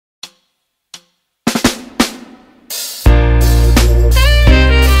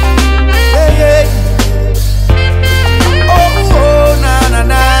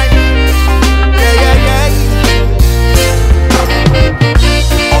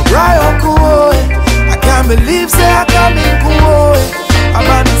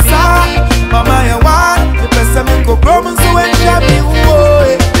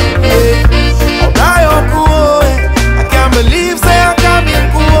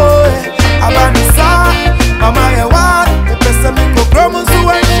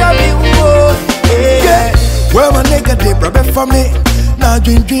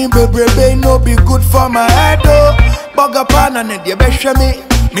no be good for my head, oh. Bugger pan and it, you better me.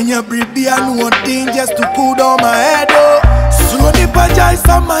 Minya bribi and one thing just to cool down my head, oh. So the paja is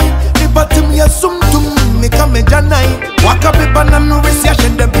a mine, the bottom ya sum tum, me come a janai. Waka pipa na no resia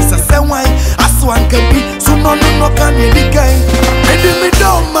shende bisa se wine. Aswan can be, so no can you ligai. Ready me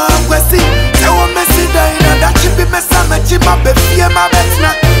down my kwesi, se wa me si daina. That chipi me sa me chiba be fie ma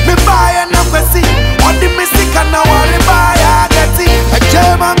betna. Me buy and na kwesi, on the music and na wari buy a geti. A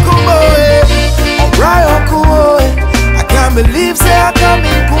German kumo, Obra kumo. I can't believe say I come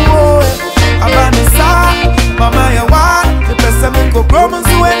in cool. I'm on the side, mama ya wa. The person me go promise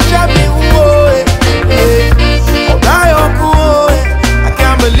to enjoy me cool. Obra cool. I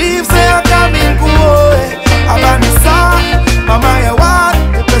can't believe say I come in cool. I'm on the side, mama ya wa.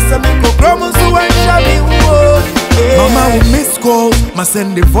 The person me go promise to enjoy me cool. Mama will miss calls, must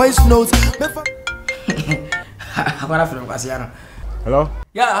send the voice notes. Hello?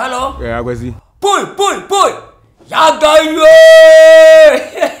 Yeah, hello. Yeah, I go see. Pull. Yaga yo!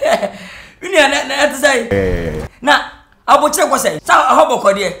 You need to say. Now, I will check what say. So, I hope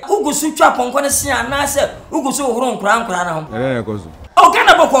I could. Who go switch up on Conasia and I said, who go so wrong, crown. Oh, can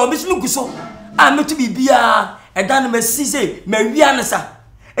I go? Miss Lucuso. I'm not to be beer. And then me see, Mariana, sir.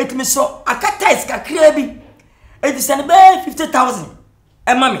 It me so a cat a crabby. It is an about 50,000.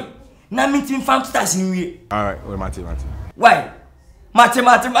 And mammy, now meeting 5,000. Alright, well, Mati. Why? Mate.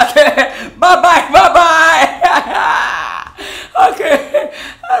 Bye. Okay.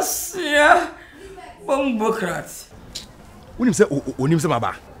 I see ya. Bombocrat. Unim say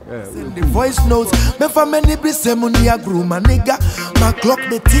maba. Send the voice notes. Me for many be semuni a groom my nigga. My clock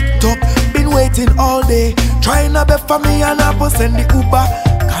the TikTok. Been waiting all day. Trying to be for me and I send the Uber.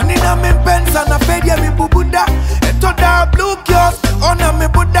 Canina me pens and I fed ya me bubuda. Eto da blue kiosk. Ona me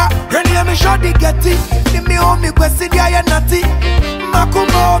buddha. Reni me shoddy getty. Ni me home me kwesi dia ya nati.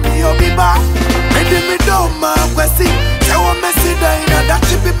 Makumo mi obiba. Ready me do my kwesi. Tewo me si daina. That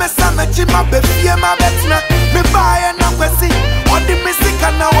chibi me sa me chima be fie ma betna. Me buy na kwesi. On the music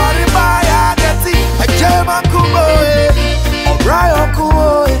and now I buy a getty. A German kumo. Obra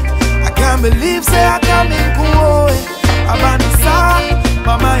kumo. I can't believe say I come in kumo. I'm on the side.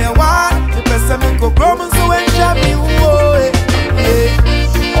 Mama ya wa. The person me go promise to enjoy me kumo.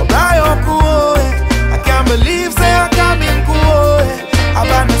 Obra kumo. I can't believe say I come in kumo.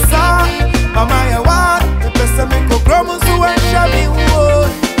 I'm on the side. Mama ya wa. The person me go promise to enjoy me kumo.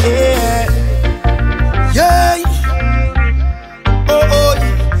 Yeah. Oh,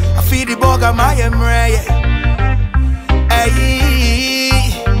 I feel the bug of my embrace. Hey,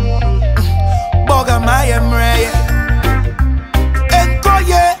 bug of my embrace. Enko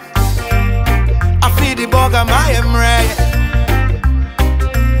yeah, I feel the bug of my embrace.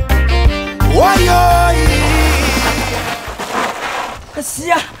 Why yo?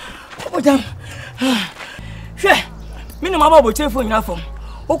 Sia, madam. She, me no mama bo telephone na phone.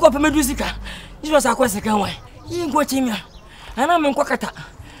 O ko pe medusika. Jesus akwese kan wan. Yi ngo chimia. Ana me nkokata.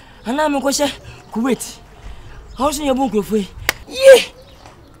 Ana me nkoshe Kuwait. Hausin ya bunko foi. Ye.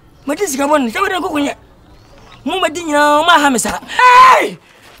 Medusika mon, se wede kokunya. Mu medi nyina ma ha mesara. Hey!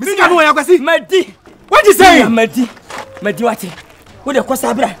 Bisika no ya kwasi. Medi. What you say? Medi wate. Wo de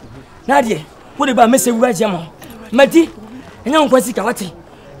kosa bra. Na de, wo de ba mese wu aje mo. Medi. Enya nkwasi ka wate.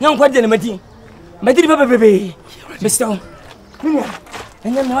 Enya nkwade na medi. Medi bebebebe. Mister. Minya.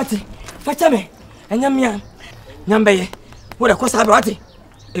 Enya na wate. Facha me. Enya mia. Nyambe. Wo de kosa bra wate.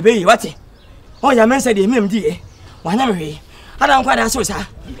 Ebe yi wate. O ya mense de emem di e. Wa nya me hwe. Ada nkwada so sa.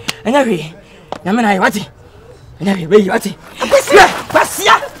 Enya hwe. Nyame na yi wate. Enya hwe be yi wate.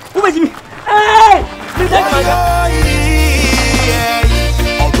 Kwasia. Wo be jimi. Hey!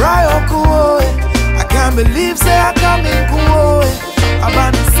 I can't believe say I come in cool. I'm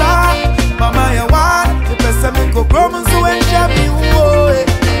on the side, mama ya wa. The person me go promise to enjoy me cool.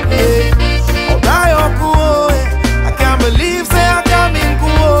 I can't believe say I come in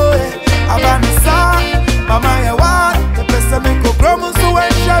cool. I'm on the side, mama ya wa. The person me go promise to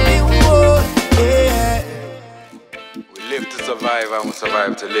enjoy me cool. We live to survive and we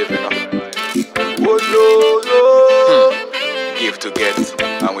survive to live, you know. Oh no. Give to get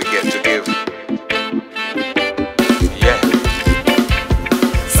and we get to